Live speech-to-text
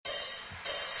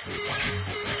Quincy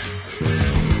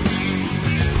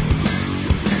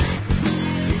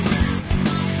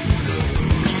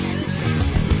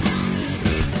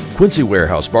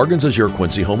Warehouse Bargains is your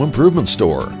Quincy home improvement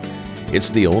store.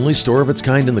 It's the only store of its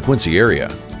kind in the Quincy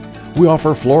area. We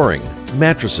offer flooring,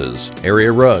 mattresses,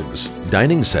 area rugs,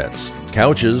 dining sets,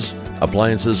 couches,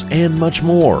 appliances, and much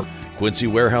more. Quincy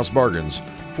Warehouse Bargains,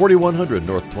 4100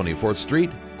 North 24th Street,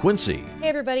 Quincy. Hey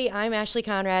everybody, I'm Ashley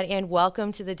Conrad and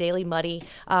welcome to the Daily Muddy.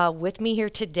 With me here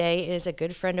today is a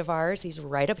good friend of ours. He's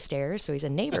right upstairs, so he's a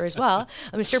neighbor as well.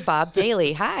 Mr. Bob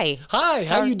Daly. Hi. Hi,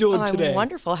 how you doing today? I'm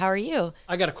wonderful. How are you?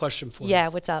 I got a question for you. Yeah,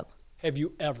 what's up? Have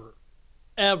you ever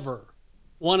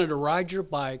wanted to ride your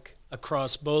bike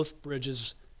across both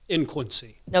bridges in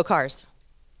Quincy? No cars.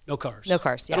 No cars? No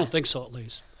cars, yeah. I don't think so, at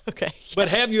least. Okay. But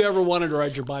have you ever wanted to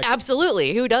ride your bike?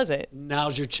 Absolutely. Who doesn't?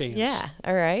 Now's your chance. Yeah,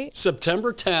 all right.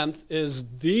 September 10th is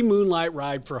the Moonlight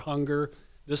Ride for Hunger.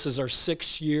 This is our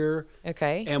 6th year.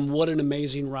 Okay. And what an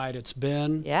amazing ride it's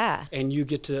been. Yeah. And you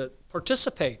get to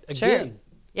participate again. Sure.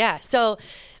 Yeah. So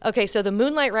the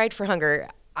Moonlight Ride for Hunger,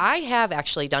 I have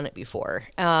actually done it before.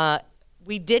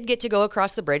 We did get to go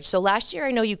across the bridge. So last year,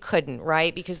 I know you couldn't,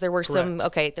 right? Because there were some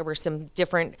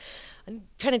different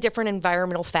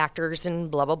environmental factors and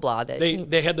blah, blah, blah.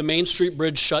 They had the Main Street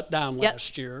Bridge shut down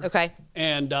last year. Okay.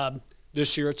 And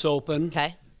this year it's open.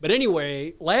 Okay. But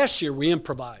anyway, last year we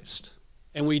improvised.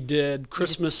 And we did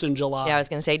Christmas in July. Yeah, I was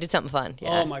going to say, did something fun.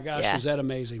 Yeah. Oh, my gosh, yeah. Was that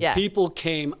amazing. Yeah. People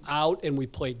came out and we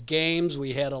played games.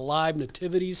 We had a live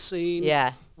nativity scene.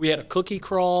 Yeah. We had a cookie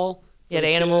crawl. You had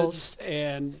animals.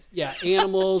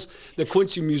 Animals. The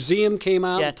Quincy Museum came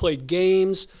out and played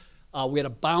games. We had a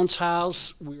bounce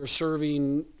house. We were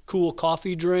serving cool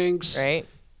coffee drinks. Right.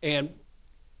 And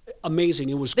amazing.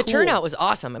 It was cool. The turnout was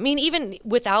awesome. I mean, even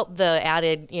without the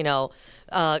added,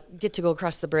 get to go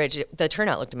across the bridge, the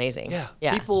turnout looked amazing. Yeah.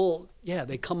 People,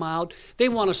 they come out. They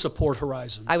want to support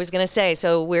Horizons. I was going to say,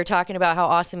 so we're talking about how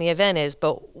awesome the event is,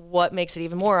 but what makes it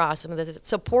even more awesome is it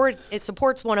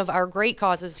supports one of our great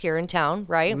causes here in town,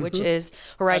 right? Mm-hmm. Which is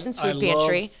Horizons Food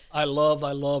Pantry. I love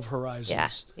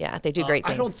Horizons. Yeah, they do great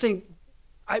things. I don't think,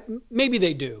 maybe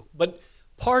they do, but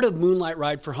part of Moonlight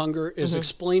Ride for Hunger is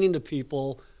explaining to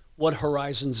people what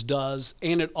Horizons does,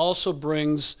 and it also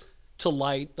brings to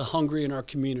light the hungry in our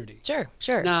community. Sure.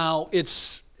 Now,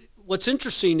 what's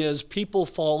interesting is people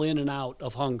fall in and out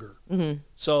of hunger. Mm-hmm.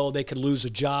 So they could lose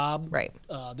a job. Right.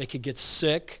 They could get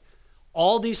sick.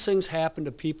 All these things happen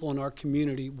to people in our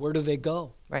community. Where do they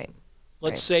go? Right.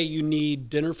 Let's say you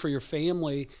need dinner for your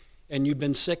family and you've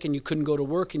been sick and you couldn't go to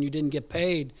work and you didn't get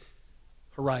paid.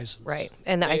 Horizons. Right.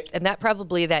 And that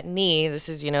probably, that need, this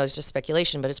is, is just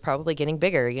speculation, but it's probably getting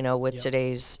bigger, with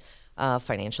today's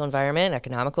financial environment,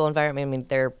 economical environment. I mean,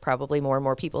 there are probably more and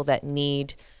more people that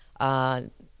need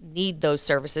those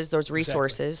services, those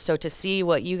resources. Exactly. So to see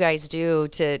what you guys do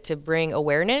to bring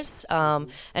awareness,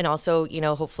 and also,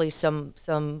 hopefully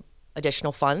some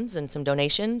additional funds and some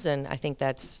donations, and I think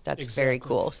that's exactly. Very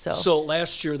cool. So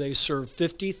last year they served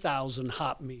 50,000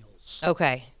 hot meals.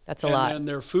 Okay. That's a lot. And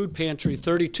their food pantry,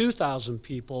 32,000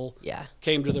 people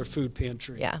came to their food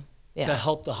pantry to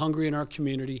help the hungry in our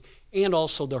community and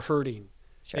also the hurting.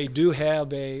 Sure. They do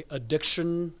have a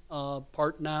addiction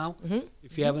part now. Mm-hmm.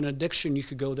 If you have an addiction, you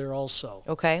could go there also.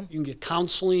 Okay. You can get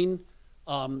counseling.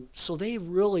 So they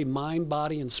really, mind,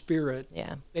 body, and spirit,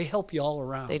 they help you all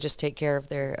around. They just take care of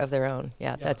their own.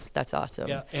 Yeah. That's awesome.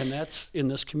 Yeah, and that's in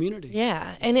this community.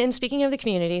 Yeah, and speaking of the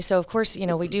community, so of course,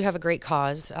 we do have a great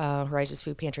cause. Horizons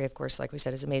Food Pantry, of course, like we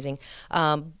said, is amazing.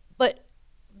 But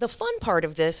the fun part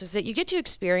of this is that you get to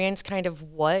experience kind of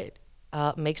what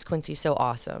makes Quincy so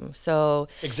awesome. So,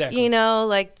 exactly.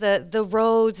 Like the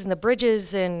roads and the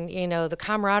bridges and, the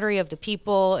camaraderie of the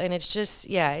people. And it's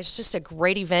just a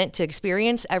great event to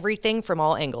experience everything from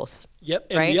all angles. Yep.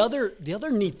 And right? the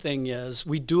other neat thing is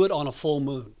we do it on a full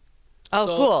moon. Oh,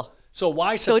 cool. So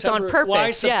why September? So it's on purpose.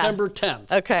 Why September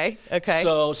 10th? Okay.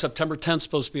 So September 10th is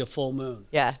supposed to be a full moon.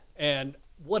 Yeah. And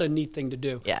what a neat thing to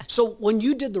do. Yeah. So when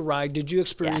you did the ride, did you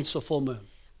experience the full moon?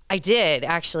 I did,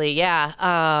 actually,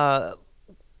 yeah.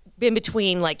 In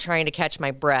between, like, trying to catch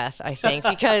my breath, I think,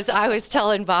 because I was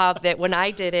telling Bob that when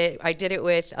I did it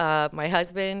with my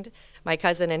husband, my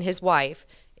cousin, and his wife,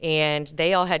 and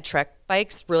they all had Trek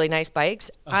bikes, really nice bikes.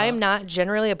 I'm not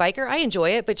generally a biker. I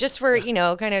enjoy it, but just for,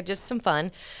 kind of just some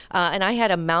fun. And I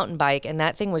had a mountain bike, and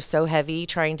that thing was so heavy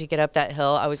trying to get up that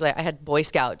hill. I was like, I had Boy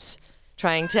Scouts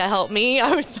trying to help me.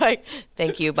 I was like,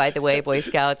 thank you, by the way, Boy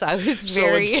Scouts. I was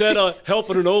very... So instead of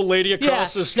helping an old lady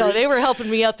across the street... No, they were helping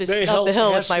me up the hill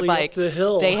with my bike. Up the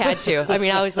hill. They had to. I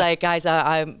mean, I was like, guys,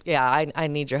 I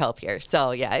need your help here.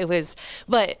 So, yeah, it was...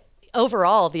 But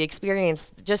overall, the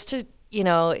experience, just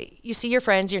you see your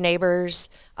friends, your neighbors,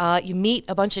 you meet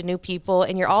a bunch of new people,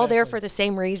 and you're all there for the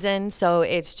same reason. So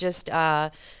it's just,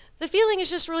 the feeling is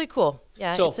just really cool.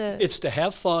 Yeah. So it's to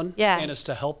have fun. Yeah. And it's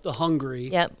to help the hungry.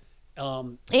 Yep.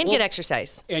 And get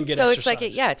exercise. And get so exercise. So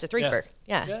it's like, it's a threefer.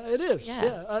 Yeah. Yeah, it is.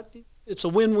 Yeah. It's a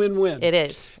win-win-win. It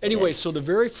is. Anyway, so the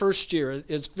very first year,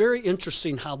 it's very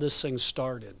interesting how this thing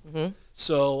started. Mm-hmm.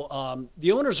 So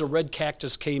the owners of Red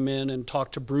Cactus came in and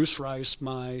talked to Bruce Rice,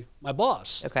 my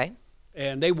boss. Okay.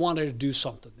 And they wanted to do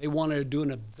something. They wanted to do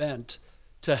an event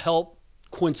to help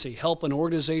Quincy, help an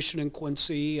organization in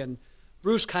Quincy. And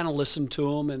Bruce kind of listened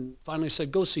to him and finally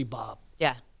said, go see Bob.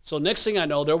 Yeah. So next thing I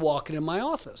know, they're walking in my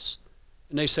office.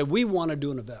 And they said, we want to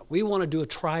do an event. We want to do a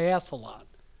triathlon.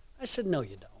 I said, no,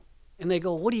 you don't. And they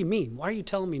go, what do you mean? Why are you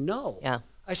telling me no? Yeah.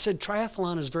 I said,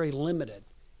 triathlon is very limited.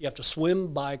 You have to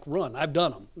swim, bike, run. I've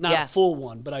done them. Not Yeah. a full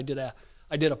one, but I did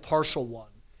a partial one.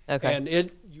 Okay.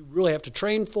 And you really have to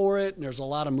train for it, and there's a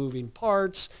lot of moving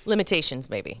parts. Limitations,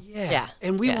 maybe. Yeah.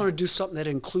 And we want to do something that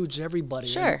includes everybody.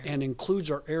 Sure. And includes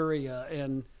our area.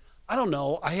 And I don't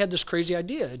know, I had this crazy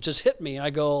idea. It just hit me.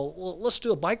 I go, well, let's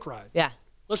do a bike ride. Yeah.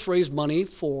 Let's raise money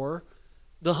for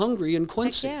the hungry in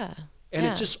Quincy. Heck yeah. And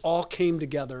it just all came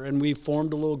together, and we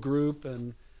formed a little group,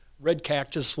 and Red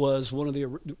Cactus was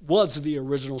the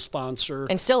original sponsor.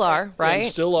 And still are, right? And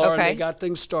still are, okay. and they got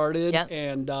things started, Yep.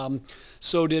 and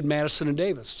so did Madison and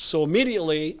Davis. So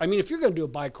immediately, I mean, if you're going to do a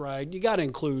bike ride, you got to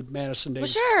include Madison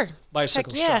Davis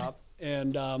Bicycle Heck yeah. Shop.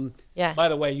 And Yeah. by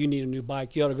the way, you need a new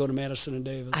bike. You ought to go to Madison and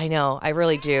Davis. I know. I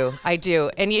really do. I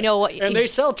do. And you know what? And they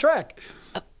sell Trek.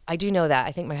 I do know that.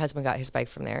 I think my husband got his bike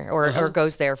from there or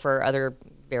goes there for other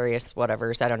various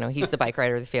whatevers. I don't know. He's the bike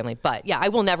rider of the family. But yeah, I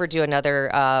will never do another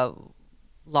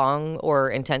long or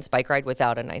intense bike ride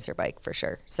without a nicer bike for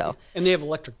sure. So. And they have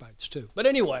electric bikes too. But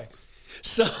anyway,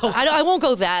 so. I won't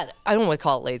go that. I don't want to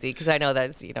call it lazy because I know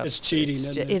that's, It's cheating,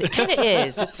 isn't it? It kind of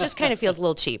is. It just kind of feels a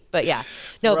little cheap. But yeah.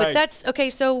 No, Right. but that's, okay,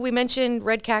 so we mentioned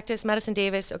Red Cactus, Madison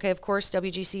Davis, okay, of course,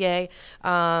 WGCA,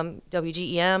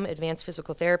 WGEM, Advanced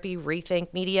Physical Therapy,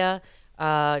 Rethink Media,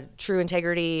 True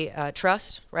Integrity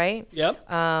Trust, right? Yep.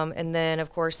 And then, of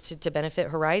course, to benefit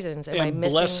Horizons. Am I And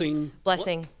missing?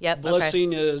 Blessing. Yep.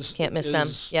 Blessing okay. is Can't miss them.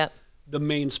 Yep. The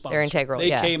main sponsor. They're integral. They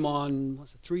yeah. came on,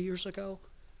 was it 3 years ago?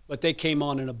 But they came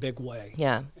on in a big way.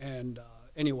 Yeah. And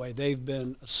anyway, they've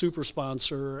been a super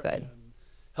sponsor Good. and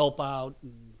help out,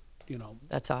 and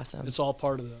That's awesome. it's all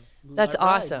part of the. That's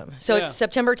awesome. Ride. So Yeah. it's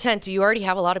September 10th. Do you already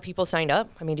have a lot of people signed up?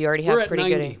 I mean, do you already have We're at pretty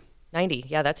 90. good? 90.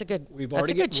 Yeah, that's a good. We're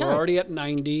chunk. already at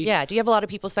 90. Yeah. Do you have a lot of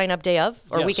people sign up day of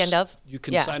or Yes. weekend of? You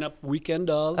can Yeah. sign up weekend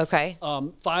of. Okay.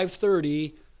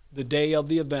 5:30, the day of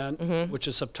the event, which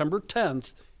is September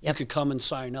 10th. Yep. You could come and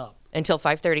sign up. Until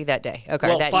 5:30 that day. Okay.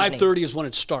 Well, that 5:30 is when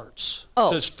it starts. Oh.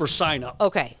 Just for sign up.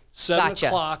 Okay. 7 Gotcha.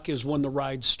 o'clock is when the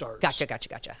ride starts. Gotcha.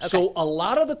 Okay. So a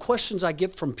lot of the questions I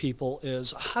get from people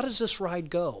is, how does this ride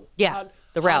go? Yeah,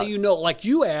 the How route. do you know? Like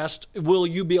you asked, will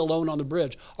you be alone on the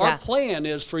bridge? Our Yeah. plan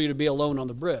is for you to be alone on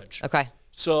the bridge. Okay.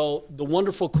 So the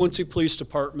wonderful Quincy Police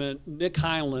Department, Nick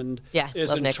Highland, is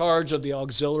love in Nick. charge of the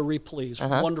auxiliary police.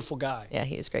 Wonderful guy. Yeah,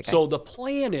 he is a great guy. So the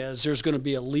plan is there's going to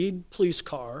be a lead police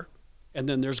car, and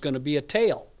then there's going to be a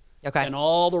tail. Okay. And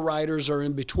all the riders are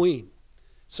in between.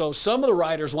 So some of the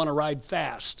riders want to ride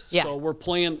fast. Yeah. So we're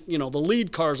playing, the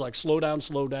lead car's like slow down.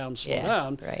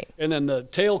 Yeah, right. And then the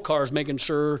tail car's making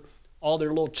sure all their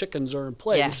little chickens are in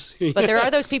place. Yeah. But there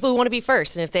are those people who want to be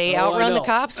first, and if they outrun the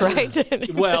cops,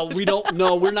 right? Well, we don't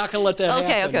know. We're not going to let that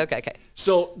happen. Okay.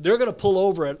 So they're going to pull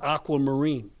over at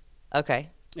Aquamarine. Okay.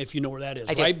 If you know where that is,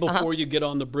 I do. right before you get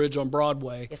on the bridge on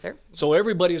Broadway. Yes, sir. So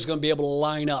everybody's going to be able to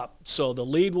line up. So the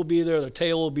lead will be there, the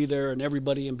tail will be there, and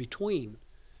everybody in between.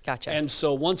 Gotcha. And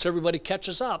so once everybody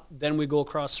catches up, then we go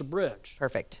across the bridge.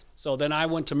 Perfect. So then I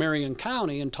went to Marion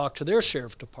County and talked to their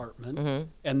sheriff department,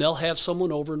 and they'll have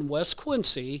someone over in West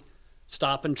Quincy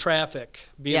stopping traffic,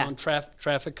 being on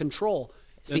traffic control.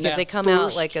 It's because they come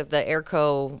out like of the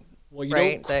Airco. Well, you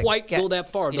right? don't quite go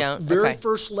that far. You The don't? very Okay.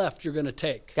 first left you're going to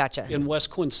take Gotcha. in West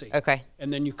Quincy. Okay.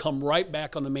 And then you come right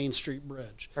back on the Main Street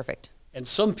Bridge. Perfect. And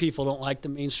some people don't like the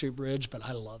Main Street Bridge, but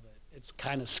I love it. It's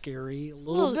kind of scary a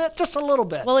little bit, just a little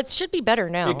bit. Well, it should be better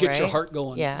now, It gets your right? heart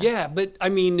going. Yeah. Yeah, but I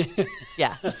mean.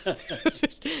 Yeah.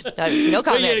 No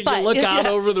comment. You look out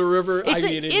over the river. I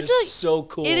mean, it is so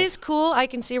cool. It is cool. I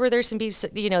can see where there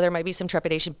might be some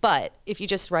trepidation, but if you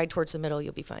just ride towards the middle,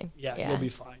 you'll be fine. Yeah, you'll be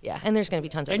fine. Yeah, and there's going to be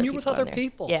tons of and other you're people with other on there.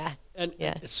 people. Yeah. And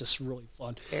it's just really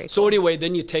fun. Very so cool. anyway,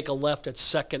 then you take a left at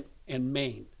 2nd and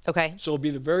Main. Okay. So it'll be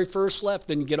the very first left,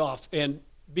 then you get off. And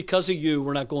because of you,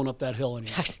 we're not going up that hill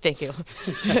anymore. Thank you.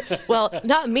 Well,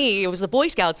 not me. It was the Boy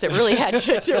Scouts that really had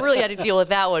to deal with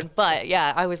that one. But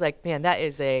yeah, I was like, man, that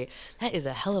is a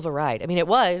hell of a ride. I mean, it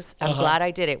was. I'm glad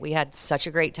I did it. We had such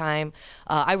a great time.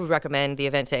 I would recommend the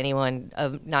event to anyone,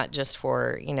 not just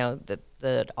for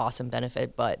the awesome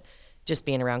benefit, but just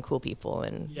being around cool people.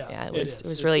 And it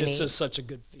was really neat. It's just such a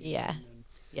good feeling. Yeah.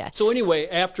 Yeah. So anyway,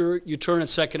 after you turn at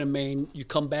 2nd and Main, you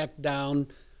come back down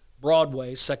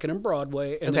Broadway, 2nd and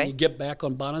Broadway, and then you get back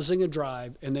on Bonnezinga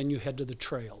Drive, and then you head to the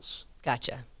trails.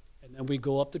 Gotcha. And then we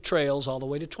go up the trails all the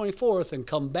way to 24th and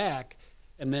come back,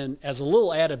 and then as a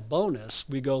little added bonus,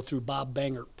 we go through Bob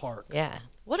Bangert Park. Yeah.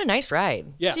 What a nice ride.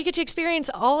 Yeah. So you get to experience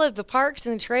all of the parks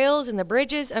and the trails and the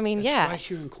bridges. I mean, It's right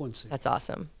here in Quincy. That's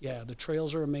awesome. Yeah, the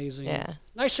trails are amazing. Yeah.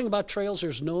 Nice thing about trails,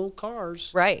 there's no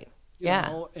cars. Right. You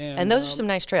know, and those are some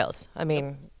nice trails. I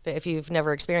mean, if you've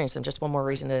never experienced them, just one more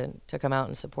reason to come out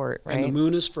and support, right? And the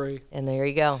moon is free. And there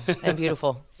you go. And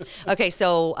beautiful. Okay,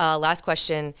 so last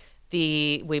question.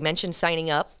 We mentioned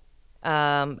signing up.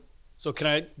 So can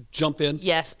I jump in?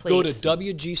 Yes, please. Go to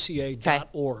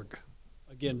WGCA.org.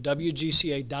 Again,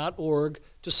 WGCA.org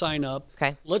to sign up.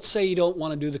 Okay. Let's say you don't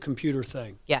want to do the computer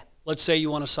thing. Yeah. Let's say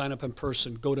you want to sign up in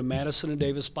person. Go to Madison and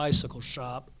Davis Bicycle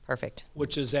Shop. Perfect.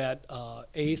 Which is at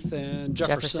 8th and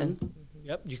Jefferson. Mm-hmm.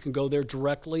 Yep, you can go there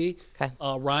directly. Okay.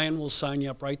 Ryan will sign you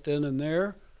up right then and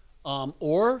there,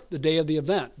 or the day of the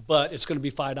event, but it's going to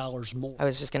be $5 more. I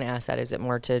was just going to ask that. Is it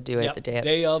more to do it the day of?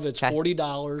 Day of, it's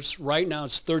 $40. Right now,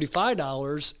 it's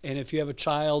 $35, and if you have a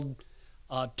child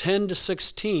 10 to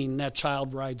 16, that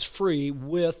child rides free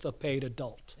with a paid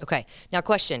adult. Okay. Now,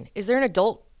 question: is there an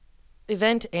adult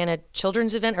event and a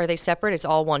children's event? Are they separate? It's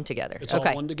all one together. It's all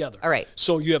one together. All right.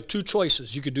 So you have two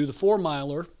choices. You could do the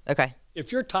 4-miler. Okay.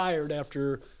 If you're tired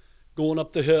after going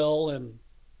up the hill and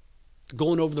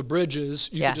going over the bridges,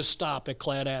 you can just stop at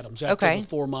Clad Adams after the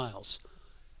 4 miles.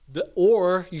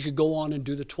 Or you could go on and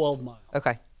do the 12-mile.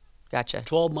 Okay. Gotcha.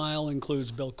 12-mile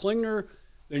includes Bill Klingner.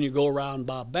 Then you go around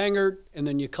Bob Bangert, and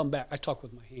then you come back. I talk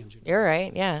with my hands. You're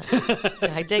right, yeah.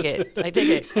 I dig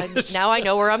it. Now I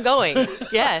know where I'm going.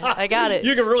 Yeah, I got it.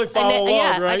 You can really follow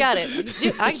along, right? I got it.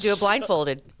 I can do it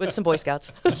blindfolded with some Boy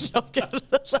Scouts.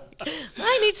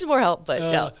 I need some more help, but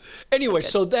no. Anyway,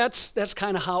 so that's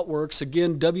kind of how it works.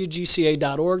 Again,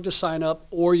 WGCA.org to sign up,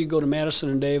 or you go to Madison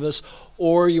and Davis,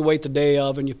 or you wait the day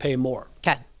of and you pay more.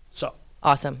 Okay. So.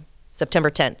 Awesome.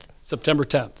 September 10th. September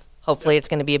 10th. Hopefully it's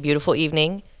going to be a beautiful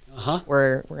evening.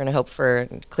 We're going to hope for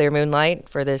clear moonlight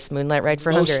for this Moonlight Ride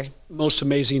for Hunger. Most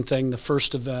amazing thing, the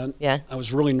first event. Yeah. I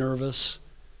was really nervous.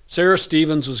 Sarah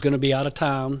Stevens was going to be out of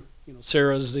town.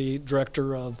 Sarah's the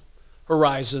director of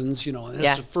Horizons, and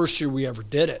this is the first year we ever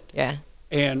did it. Yeah.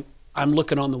 And I'm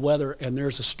looking on the weather, and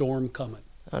there's a storm coming.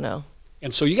 Oh, no.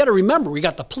 And so you got to remember, we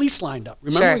got the police lined up.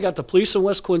 Remember, we got the police in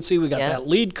West Quincy. We got that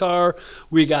lead car.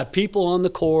 We got people on the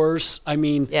course. I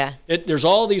mean, there's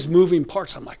all these moving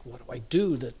parts. I'm like, what do I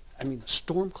do? The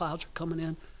storm clouds are coming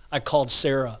in. I called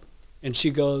Sarah, and she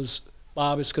goes,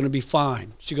 Bob, it's going to be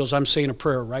fine. She goes, I'm saying a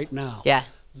prayer right now. Yeah.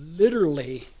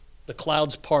 Literally, the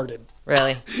clouds parted.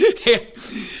 Really?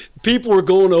 People were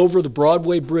going over the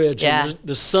Broadway Bridge. Yeah. And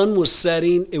the sun was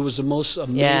setting. It was the most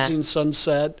amazing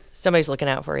sunset. Somebody's looking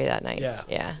out for you that night.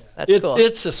 Yeah. That's cool.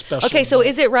 It's a special Okay, so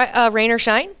is it rain or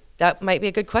shine? That might be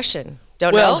a good question.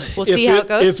 Don't know. We'll see how it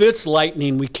goes. If it's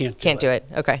lightning, we can't do it.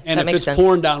 Okay, and that if it's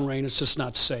pouring down rain, it's just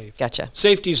not safe. Gotcha.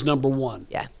 Safety's number one.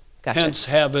 Yeah, gotcha. Hence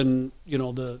having,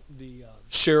 the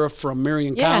sheriff from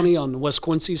Marion County on the West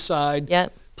Quincy side.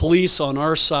 Yep. Police on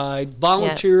our side.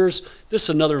 Volunteers. This is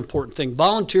another important thing.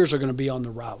 Volunteers are going to be on the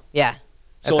route. Yeah.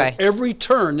 So at every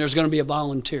turn, there's going to be a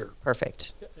volunteer.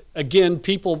 Perfect. Again,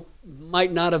 people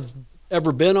might not have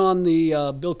ever been on the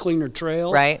Bill Klingner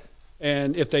Trail. Right.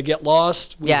 And if they get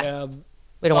lost, we have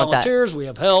volunteers, we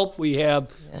have help, we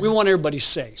want everybody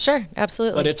safe. Sure,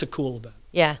 absolutely. But it's a cool event.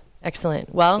 Yeah,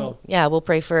 excellent. Well, we'll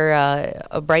pray for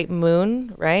a bright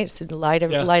moon, right? So light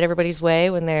everybody's way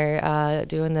when they're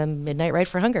doing the Midnight Ride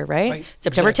for Hunger, right?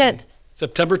 September 10th.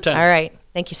 September 10th. All right.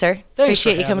 Thank you, sir.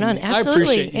 Appreciate you coming on. Absolutely. I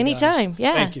appreciate you anytime. Guys.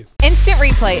 Yeah. Thank you. Instant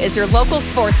Replay is your local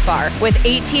sports bar. With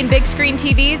 18 big screen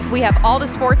TVs, we have all the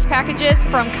sports packages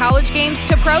from college games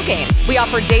to pro games. We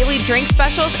offer daily drink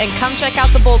specials, and come check out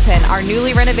the Bullpen, our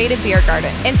newly renovated beer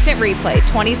garden. Instant Replay,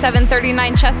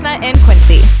 2739 Chestnut in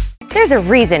Quincy. There's a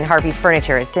reason Harvey's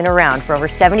Furniture has been around for over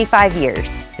 75 years.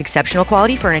 Exceptional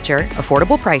quality furniture,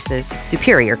 affordable prices,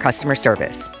 superior customer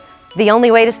service. The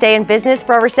only way to stay in business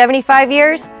for over 75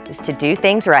 years is to do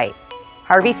things right.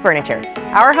 Harvey's Furniture.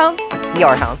 Our home,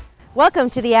 your home. Welcome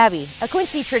to the Abbey, a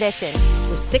Quincy tradition.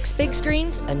 With 6 big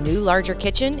screens, a new larger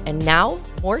kitchen, and now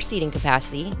more seating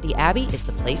capacity, the Abbey is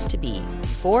the place to be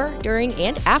before, during,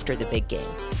 and after the big game.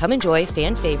 Come enjoy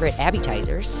fan favorite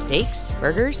appetizers, steaks,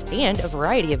 burgers, and a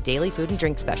variety of daily food and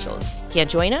drink specials. Can't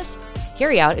join us?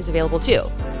 Carryout is available too.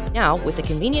 Now with a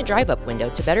convenient drive-up window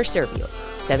to better serve you.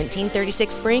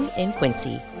 1736 Spring in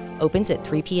Quincy. Opens at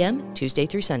 3 p.m. Tuesday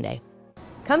through Sunday.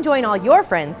 Come join all your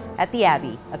friends at the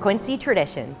Abbey, a Quincy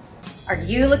tradition. Are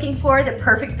you looking for the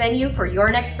perfect venue for your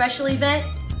next special event?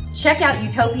 Check out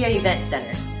Utopia Event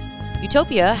Center.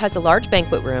 Utopia has a large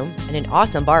banquet room and an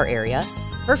awesome bar area,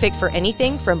 perfect for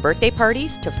anything from birthday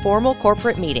parties to formal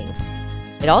corporate meetings.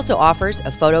 It also offers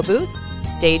a photo booth,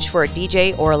 stage for a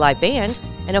DJ or a live band,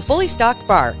 and a fully stocked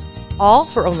bar, all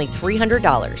for only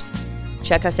 $300.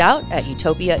 Check us out at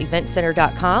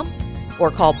utopiaeventcenter.com or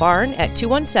call Barn at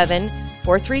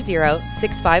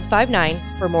 217-430-6559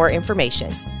 for more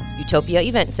information. Utopia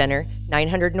Event Center,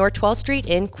 900 North 12th Street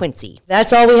in Quincy.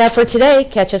 That's all we have for today.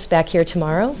 Catch us back here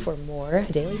tomorrow for more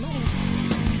Daily Money.